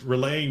sort of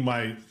relaying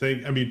my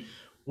thing. I mean,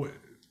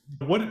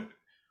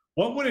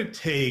 what would it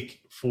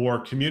take for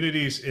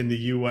communities in the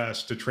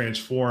U.S. to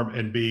transform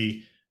and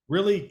be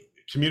really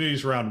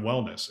communities around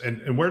wellness?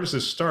 And where does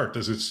this start?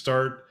 Does it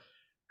start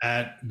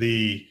at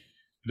the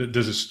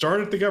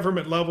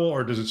government level,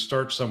 or does it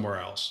start somewhere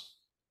else?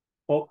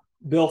 Well,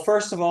 Bill,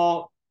 first of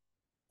all,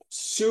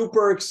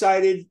 super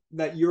excited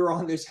that you're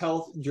on this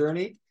health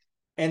journey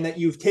and that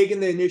you've taken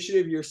the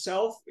initiative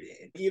yourself,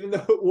 even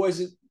though it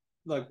wasn't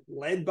like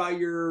led by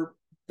your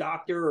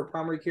doctor or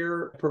primary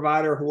care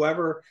provider or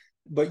whoever,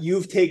 but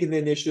you've taken the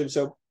initiative.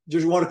 So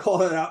just want to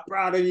call it out.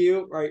 Proud of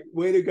you, right?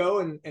 Way to go,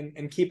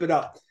 and keep it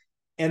up.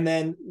 And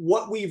then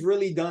what we've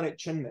really done at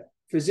Chen,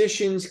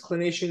 physicians,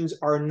 clinicians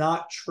are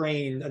not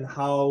trained on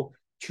how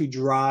to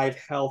drive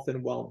health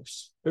and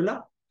wellness. They're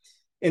not.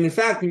 And in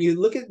fact, when you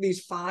look at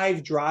these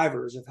 5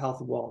 drivers of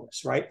health and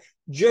wellness, right,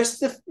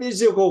 just the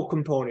physical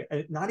component,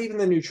 and not even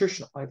the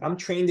nutritional. Like, I'm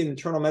trained in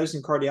internal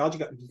medicine, cardiology,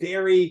 got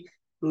very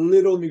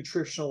little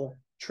nutritional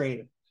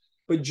training.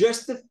 But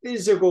just the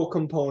physical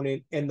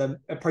component, and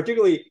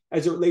particularly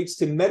as it relates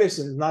to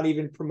medicine, not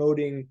even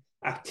promoting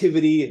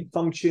activity and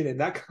function and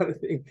that kind of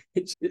thing.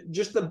 It's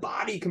just the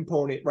body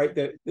component, right?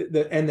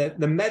 The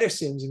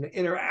medicines and the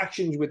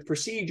interactions with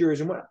procedures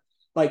and what,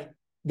 like,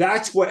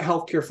 that's what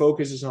healthcare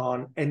focuses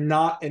on, and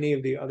not any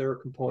of the other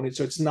components.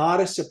 So it's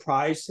not a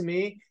surprise to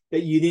me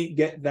that you didn't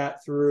get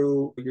that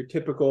through your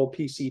typical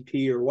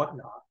PCP or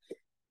whatnot.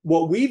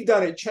 What we've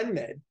done at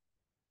ChenMed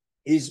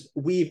is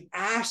we've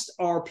asked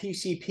our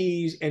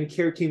PCPs and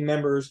care team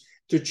members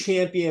to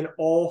champion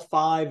all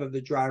 5 of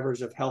the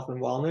drivers of health and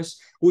wellness,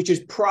 which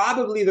is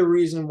probably the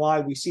reason why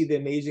we see the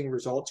amazing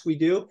results we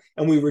do.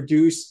 And we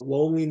reduce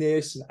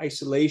loneliness and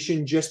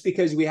isolation just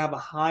because we have a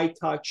high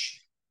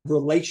touch,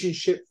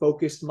 relationship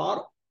focused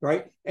model,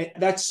 right? And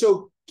that's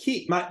so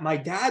key. My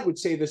dad would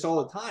say this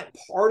all the time.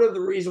 Part of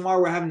the reason why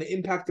we're having the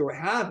impact that we're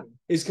having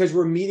is because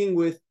we're meeting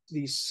with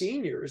these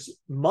seniors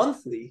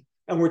monthly,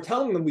 and we're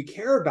telling them we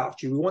care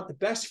about you. We want the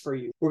best for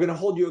you. We're going to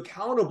hold you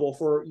accountable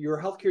for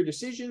your healthcare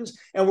decisions,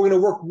 and we're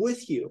going to work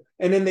with you.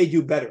 And then they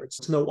do better.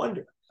 It's no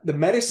wonder. The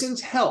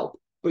medicines help,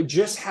 but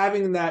just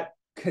having that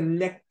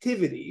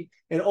connectivity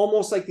and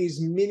almost like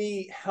these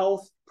mini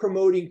health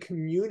promoting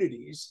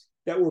communities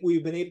that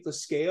we've been able to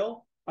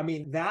scale, I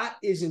mean, that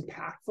is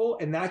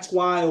impactful. And that's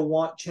why I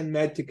want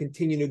ChenMed to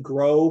continue to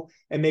grow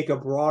and make a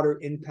broader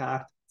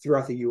impact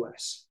throughout the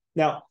US.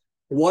 Now,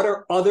 what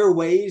are other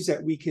ways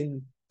that we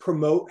can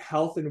promote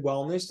health and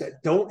wellness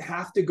that don't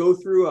have to go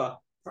through a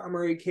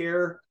primary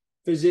care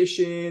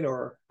physician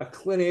or a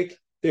clinic?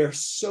 There are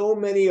so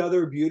many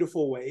other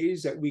beautiful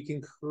ways that we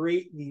can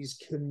create these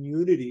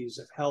communities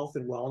of health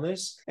and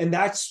wellness. And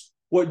that's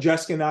what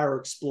Jessica and I are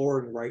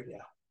exploring right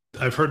now.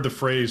 I've heard the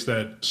phrase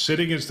that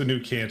sitting is the new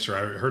cancer.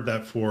 I heard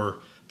that for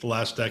the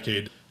last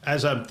decade.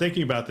 As I'm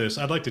thinking about this,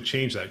 I'd like to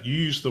change that. You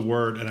use the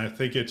word, and I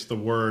think it's the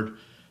word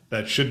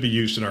that should be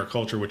used in our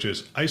culture, which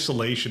is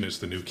isolation is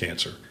the new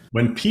cancer.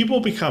 When people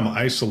become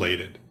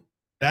isolated,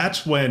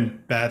 that's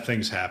when bad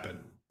things happen.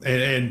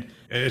 And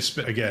it's,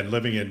 again,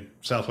 living in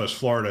Southwest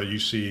Florida, you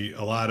see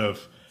a lot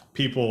of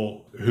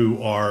people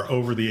who are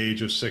over the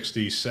age of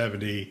 60,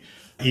 70,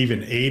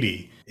 even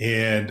 80,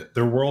 and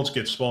their worlds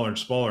get smaller and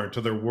smaller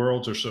until their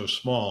worlds are so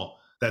small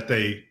that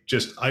they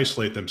just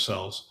isolate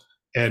themselves.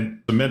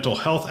 And the mental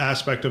health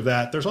aspect of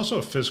that, there's also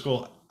a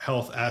physical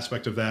health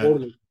aspect of that.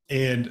 Totally.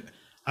 And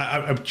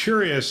I'm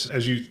curious,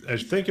 as you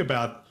think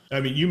about,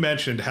 I mean, you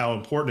mentioned how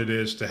important it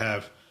is to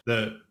have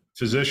the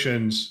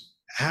physicians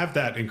have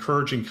that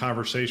encouraging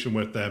conversation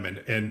with them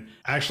and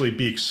actually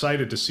be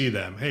excited to see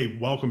them. Hey,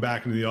 welcome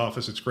back into the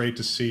office. It's great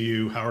to see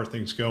you. How are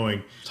things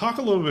going? Talk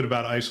a little bit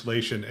about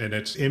isolation and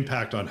its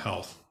impact on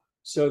health.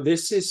 So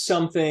this is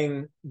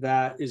something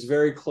that is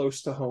very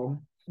close to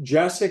home.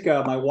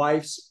 Jessica, my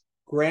wife's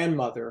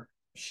grandmother,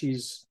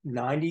 she's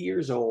 90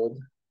 years old.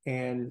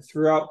 And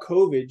throughout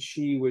COVID,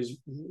 she was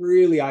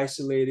really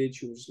isolated.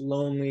 She was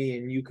lonely,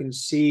 and you can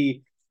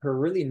see her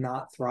really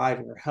not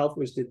thriving. Her health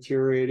was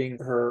deteriorating.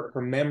 Her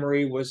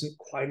memory wasn't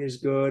quite as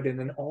good. And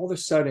then all of a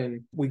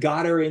sudden, we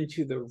got her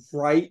into the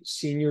right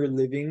senior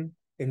living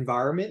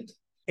environment,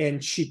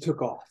 and she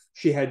took off.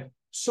 She had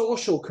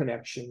social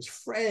connections,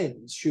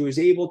 friends. She was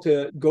able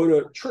to go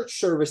to church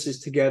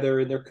services together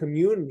in their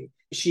community.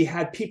 She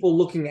had people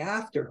looking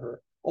after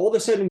her. All of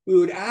a sudden, we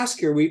would ask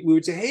her, we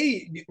would say,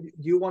 hey, do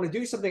you want to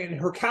do something? And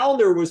her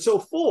calendar was so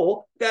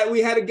full that we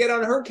had to get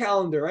on her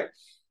calendar, right?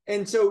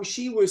 And so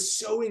she was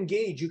so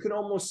engaged. You can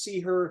almost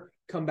see her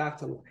come back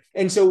to life.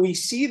 And so we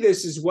see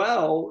this as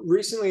well.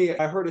 Recently,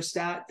 I heard a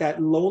stat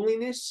that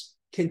loneliness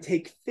can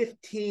take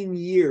 15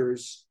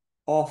 years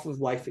off of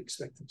life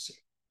expectancy.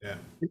 Yeah.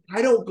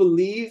 I don't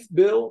believe,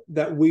 Bill,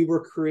 that we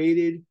were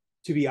created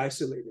to be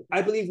isolated.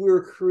 I believe we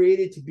were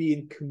created to be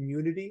in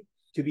community,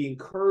 to be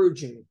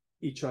encouraging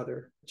each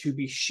other, to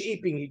be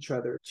shaping each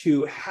other,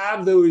 to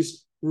have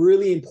those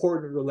really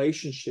important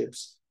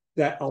relationships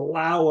that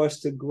allow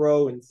us to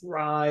grow and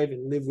thrive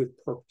and live with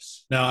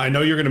purpose. Now, I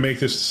know you're going to make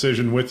this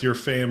decision with your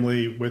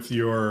family, with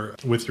your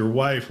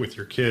wife, with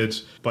your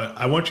kids, but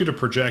I want you to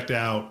project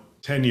out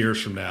 10 years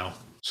from now.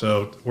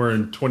 So we're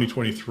in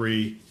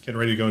 2023, getting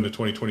ready to go into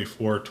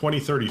 2024,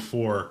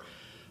 2034.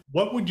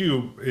 What would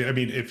you, I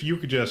mean, if you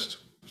could just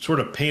sort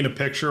of paint a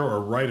picture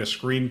or write a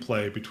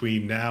screenplay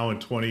between now and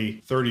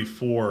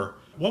 2034,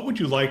 what would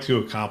you like to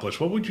accomplish?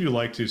 What would you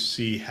like to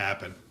see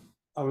happen?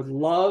 I would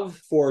love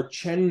for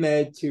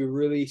ChenMed to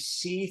really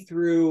see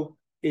through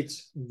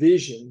its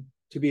vision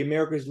to be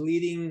America's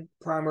leading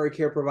primary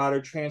care provider,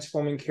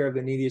 transforming care of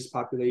the neediest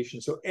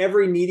population. So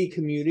every needy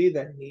community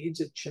that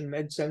needs a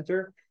ChenMed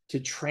center to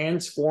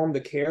transform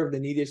the care of the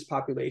neediest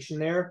population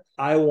there,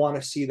 I want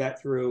to see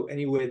that through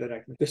any way that I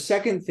can. The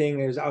second thing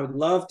is I would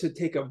love to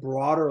take a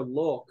broader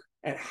look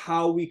at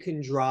how we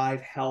can drive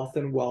health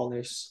and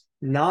wellness,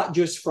 not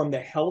just from the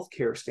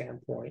healthcare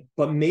standpoint,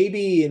 but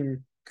maybe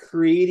in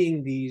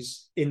creating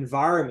these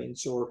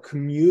environments or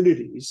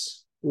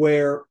communities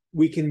where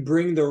we can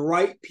bring the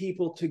right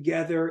people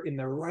together in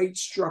the right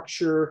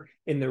structure,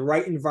 in the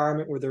right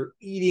environment where they're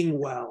eating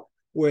well,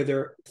 where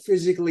they're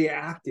physically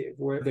active,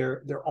 where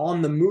they're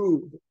on the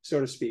move, so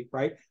to speak,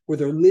 right? Where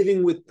they're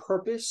living with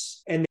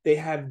purpose and they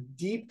have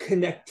deep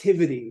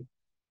connectivity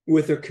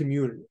with their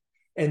community.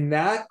 And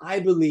that, I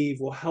believe,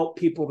 will help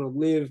people to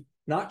live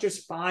not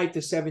just 5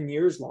 to 7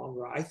 years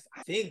longer. I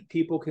think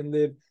people can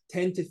live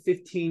 10 to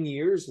 15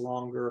 years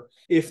longer,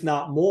 if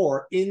not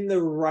more, in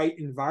the right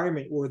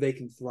environment where they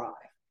can thrive.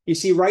 You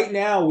see, right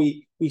now,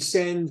 we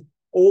send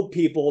old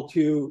people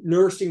to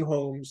nursing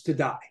homes to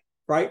die,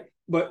 right?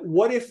 But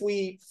what if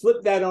we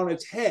flip that on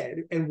its head?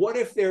 And what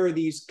if there are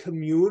these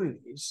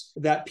communities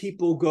that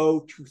people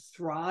go to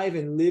thrive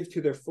and live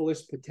to their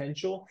fullest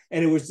potential,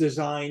 and it was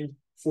designed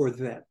for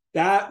them?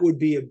 That would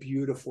be a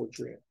beautiful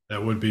dream.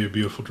 That would be a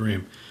beautiful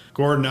dream.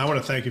 Gordon, I want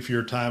to thank you for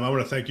your time. I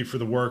want to thank you for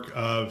the work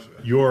of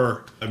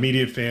your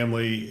immediate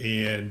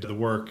family and the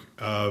work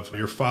of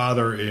your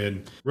father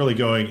in really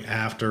going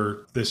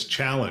after this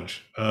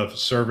challenge of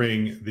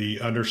serving the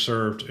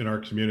underserved in our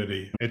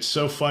community. It's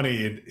so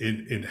funny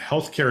in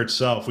healthcare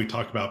itself, we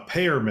talk about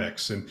payer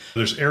mix, and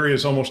there's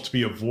areas almost to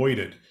be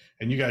avoided.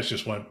 And you guys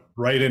just went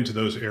right into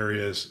those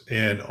areas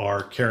and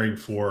are caring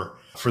for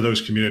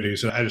those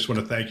communities. And I just want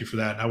to thank you for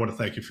that. And I want to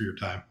thank you for your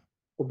time.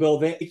 Well,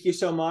 Bill, thank you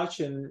so much.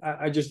 And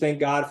I just thank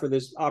God for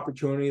this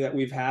opportunity that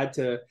we've had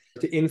to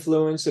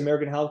influence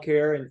American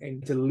healthcare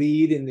and to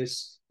lead in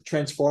this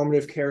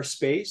transformative care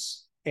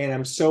space. And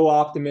I'm so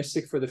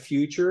optimistic for the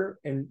future.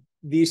 And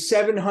these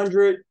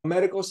 700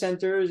 medical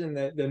centers and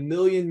the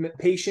million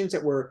patients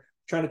that we're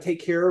trying to take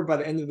care of by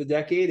the end of the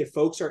decade, if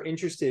folks are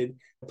interested,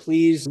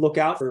 please look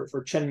out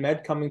for Chen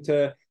Med coming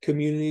to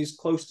communities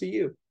close to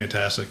you.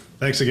 Fantastic.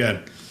 Thanks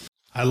again.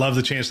 I love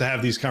the chance to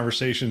have these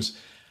conversations.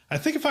 I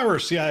think if I were a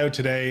CIO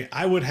today,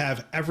 I would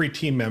have every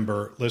team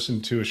member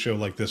listen to a show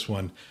like this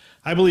one.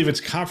 I believe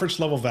it's conference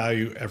level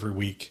value every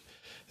week.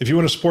 If you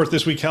want to support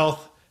This Week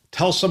Health,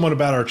 tell someone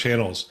about our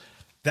channels.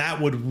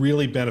 That would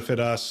really benefit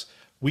us.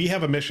 We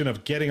have a mission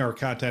of getting our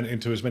content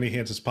into as many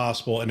hands as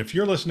possible. And if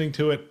you're listening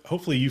to it,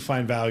 hopefully you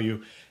find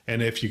value.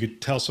 And if you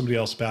could tell somebody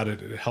else about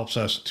it, it helps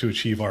us to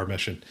achieve our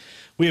mission.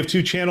 We have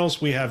 2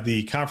 channels. We have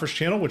the conference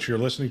channel, which you're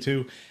listening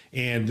to,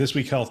 and This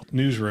Week Health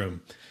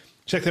Newsroom.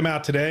 Check them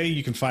out today.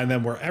 You can find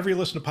them wherever you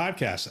listen to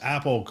podcasts,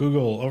 Apple,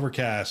 Google,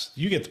 Overcast.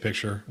 You get the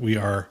picture. We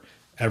are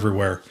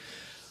everywhere.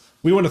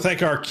 We want to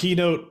thank our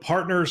Keynote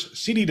partners,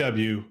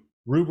 CDW,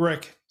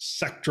 Rubrik,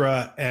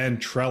 Sectra, and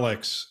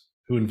Trellix,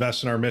 who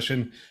invest in our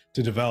mission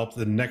to develop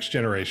the next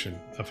generation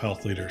of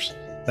health leaders.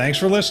 Thanks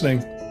for listening.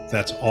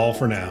 That's all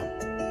for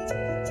now.